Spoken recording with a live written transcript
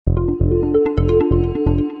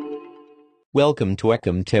Welcome to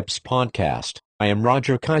Ecom Tips Podcast. I am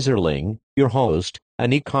Roger Kaiserling, your host,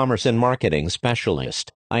 an e-commerce and marketing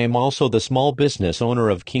specialist. I am also the small business owner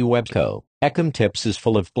of KeyWebCo. Ecom Tips is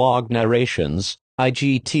full of blog narrations,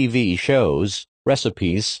 IGTV shows,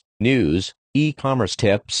 recipes, news, e-commerce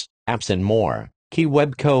tips, apps and more.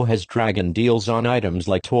 KeyWebCo has dragon deals on items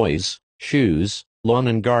like toys, shoes, lawn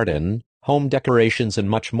and garden, home decorations and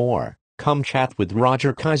much more. Come chat with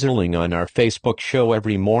Roger Kaiserling on our Facebook show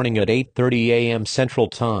every morning at 8:30 a.m. Central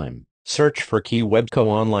Time. Search for KeyWebCo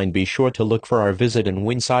online. Be sure to look for our Visit and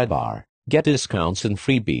Win sidebar. Get discounts and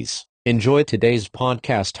freebies. Enjoy today's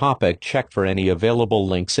podcast topic. Check for any available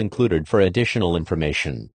links included for additional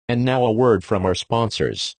information. And now a word from our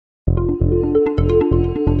sponsors.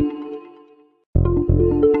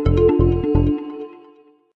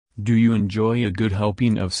 Do you enjoy a good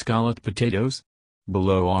helping of scalloped potatoes?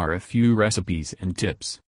 Below are a few recipes and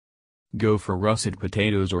tips. Go for russet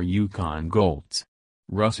potatoes or Yukon Golds.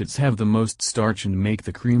 Russets have the most starch and make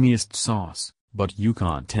the creamiest sauce, but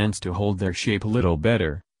Yukon tends to hold their shape a little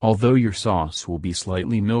better, although your sauce will be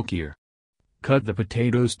slightly milkier. Cut the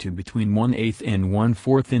potatoes to between 1/8 and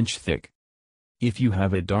 1/4 inch thick. If you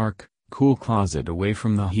have a dark, cool closet away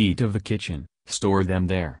from the heat of the kitchen, store them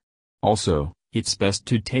there. Also, it's best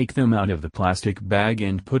to take them out of the plastic bag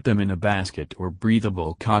and put them in a basket or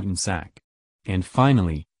breathable cotton sack. And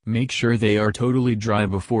finally, make sure they are totally dry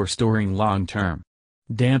before storing long term.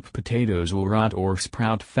 Damp potatoes will rot or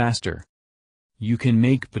sprout faster. You can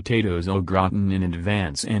make potatoes au gratin in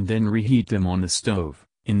advance and then reheat them on the stove,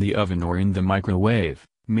 in the oven or in the microwave,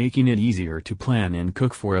 making it easier to plan and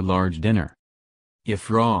cook for a large dinner. If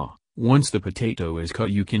raw, once the potato is cut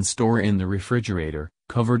you can store in the refrigerator,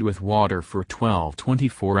 covered with water for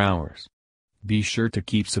 12-24 hours. Be sure to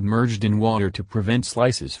keep submerged in water to prevent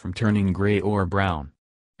slices from turning gray or brown.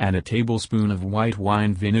 Add a tablespoon of white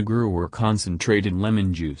wine vinegar or concentrated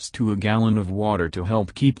lemon juice to a gallon of water to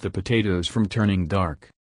help keep the potatoes from turning dark.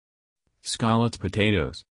 Scalloped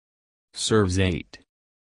potatoes. Serves 8.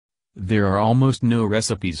 There are almost no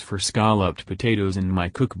recipes for scalloped potatoes in my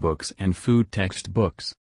cookbooks and food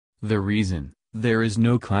textbooks. The reason, there is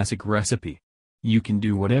no classic recipe. You can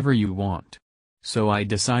do whatever you want. So I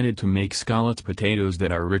decided to make scalloped potatoes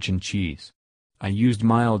that are rich in cheese. I used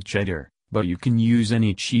mild cheddar, but you can use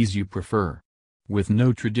any cheese you prefer. With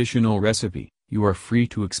no traditional recipe, you are free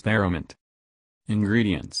to experiment.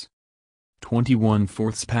 Ingredients: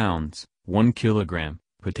 21/4 pounds, 1 kilogram,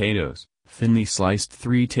 potatoes, thinly sliced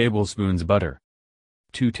 3 tablespoons butter,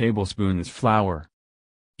 2 tablespoons flour,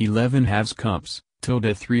 11/2 cups,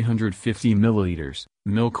 350 milliliters,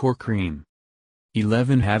 milk or cream,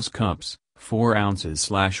 11/2 cups, 4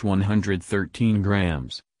 ounces/113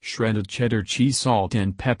 grams, shredded cheddar cheese, salt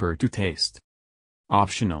and pepper to taste.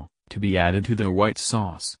 Optional, to be added to the white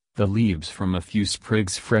sauce, the leaves from a few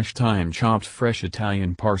sprigs fresh thyme, chopped fresh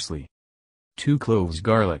Italian parsley, 2 cloves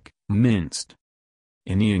garlic, minced.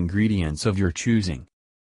 Any ingredients of your choosing.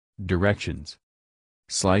 Directions: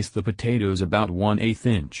 slice the potatoes about 1/8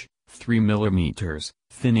 inch, 3 millimeters,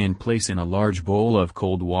 thin and place in a large bowl of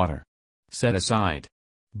cold water. Set aside.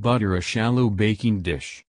 Butter a shallow baking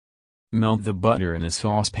dish. Melt the butter in a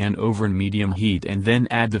saucepan over medium heat and then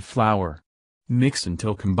add the flour. Mix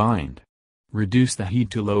until combined. Reduce the heat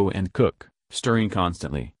to low and cook, stirring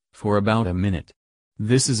constantly, for about a minute.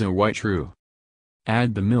 This is a white roux.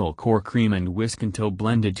 Add the milk or cream and whisk until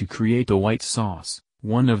blended to create a white sauce,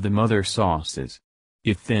 one of the mother sauces.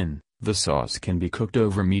 If thin, the sauce can be cooked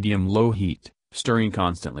over medium-low heat, stirring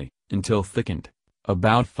constantly, until thickened,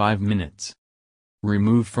 about 5 minutes.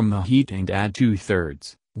 Remove from the heat and add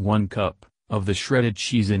 2/3, 1 cup, of the shredded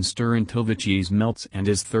cheese and stir until the cheese melts and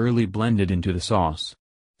is thoroughly blended into the sauce.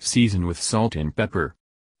 Season with salt and pepper.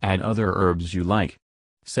 Add other herbs you like.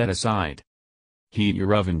 Set aside. Heat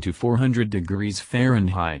your oven to 400 degrees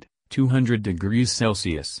Fahrenheit, 200 degrees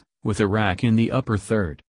Celsius, with a rack in the upper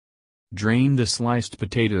third. Drain the sliced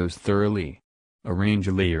potatoes thoroughly. Arrange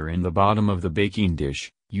a layer in the bottom of the baking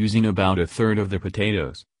dish, using about 1/3 of the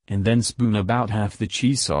potatoes, and then spoon about half the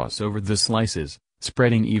cheese sauce over the slices,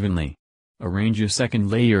 spreading evenly. Arrange a second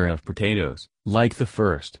layer of potatoes, like the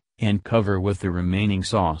first, and cover with the remaining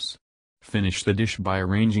sauce. Finish the dish by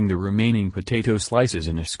arranging the remaining potato slices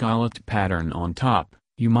in a scalloped pattern on top.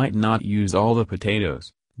 You might not use all the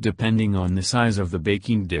potatoes, depending on the size of the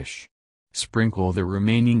baking dish. Sprinkle the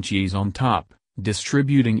remaining cheese on top,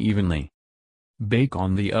 distributing evenly. Bake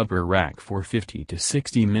on the upper rack for 50 to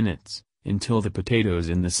 60 minutes, until the potatoes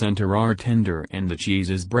in the center are tender and the cheese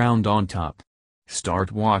is browned on top.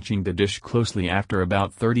 Start watching the dish closely after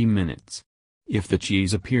about 30 minutes. If the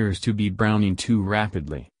cheese appears to be browning too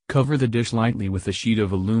rapidly, cover the dish lightly with a sheet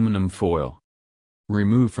of aluminum foil,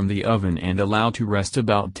 remove from the oven and allow to rest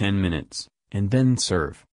about 10 minutes, and then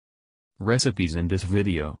serve. Recipes in this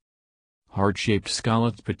video. Heart-shaped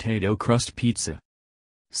scalloped potato crust pizza.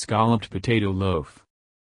 Scalloped potato loaf.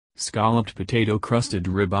 Scalloped potato crusted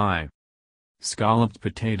ribeye. Scalloped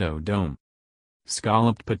potato dome.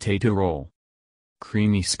 Scalloped potato roll.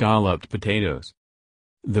 Creamy scalloped potatoes.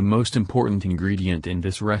 The most important ingredient in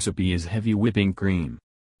this recipe is heavy whipping cream.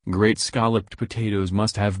 Great scalloped potatoes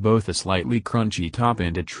must have both a slightly crunchy top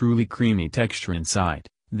and a truly creamy texture inside.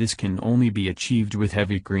 This can only be achieved with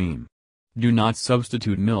heavy cream. Do not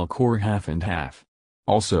substitute milk or half and half.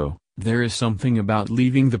 Also, there is something about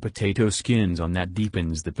leaving the potato skins on that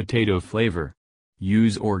deepens the potato flavor.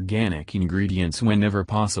 Use organic ingredients whenever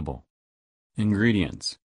possible.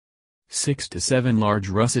 Ingredients: 6 to 7 large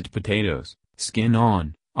russet potatoes, skin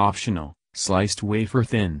on, optional, sliced wafer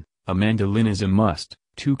thin, a mandolin is a must,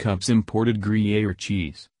 2 cups imported Gruyere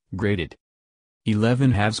cheese, grated.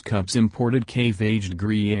 11/2 cups imported cave-aged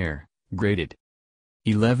Gruyere, grated.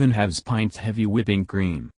 11/2 pints heavy whipping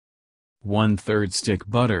cream. 1/3 stick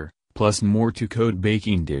butter, plus more to coat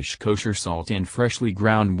baking dish kosher salt and freshly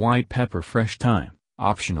ground white pepper fresh thyme,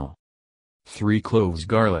 optional. 3 cloves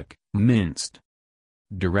garlic, minced.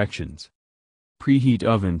 Directions: preheat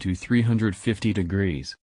oven to 350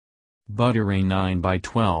 degrees. Butter a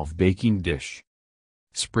 9x12 baking dish.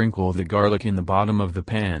 Sprinkle the garlic in the bottom of the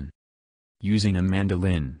pan. Using a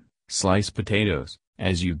mandolin, slice potatoes,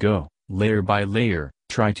 as you go, layer by layer,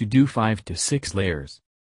 try to do 5 to 6 layers.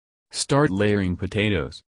 Start layering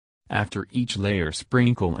potatoes. After each layer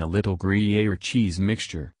sprinkle a little Gruyere cheese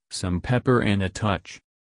mixture, some pepper and a touch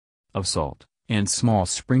of salt, and small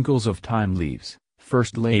sprinkles of thyme leaves.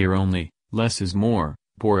 First layer only, less is more,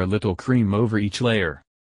 pour a little cream over each layer.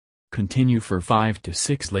 Continue for 5 to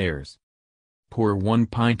 6 layers. Pour 1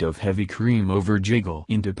 pint of heavy cream over jiggle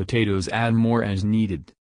into potatoes, add more as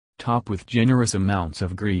needed. Top with generous amounts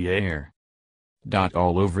of Gruyere. Dot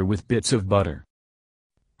all over with bits of butter.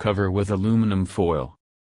 Cover with aluminum foil.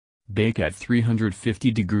 Bake at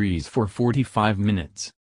 350 degrees for 45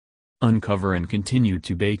 minutes. Uncover and continue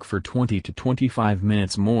to bake for 20 to 25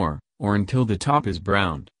 minutes more, or until the top is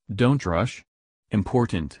browned. Don't rush.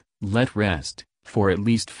 Important, let rest, for at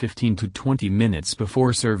least 15 to 20 minutes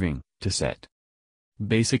before serving, to set.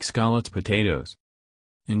 Basic scalloped potatoes.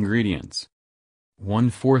 Ingredients: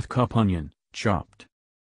 1/4 cup onion, chopped.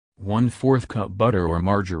 1/4 cup butter or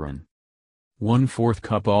margarine. 1/4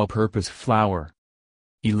 cup all-purpose flour.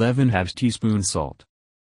 11/2 teaspoon salt.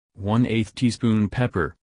 1/8 teaspoon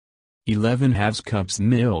pepper. 11/2 cups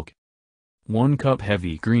milk. 1 cup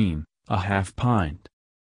heavy cream, a half pint.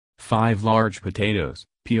 5 large potatoes,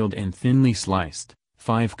 peeled and thinly sliced,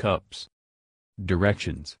 5 cups.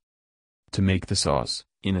 Directions: to make the sauce,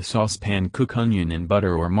 in a saucepan cook onion in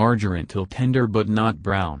butter or margarine till tender but not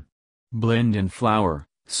brown. Blend in flour,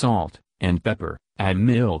 salt, and pepper, add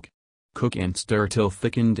milk. Cook and stir till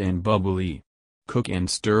thickened and bubbly. Cook and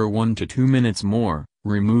stir 1 to 2 minutes more,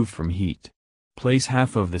 remove from heat. Place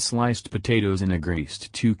half of the sliced potatoes in a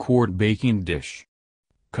greased 2-quart baking dish.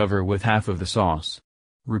 Cover with half of the sauce.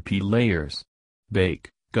 Repeat layers. Bake,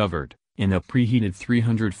 covered, in a preheated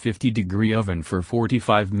 350-degree oven for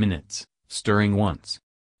 45 minutes, stirring once.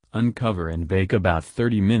 Uncover and bake about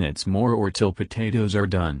 30 minutes more or till potatoes are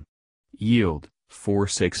done. Yield,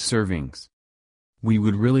 4-6 servings. We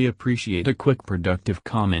would really appreciate a quick productive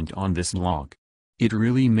comment on this vlog. It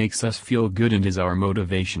really makes us feel good and is our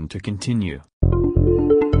motivation to continue.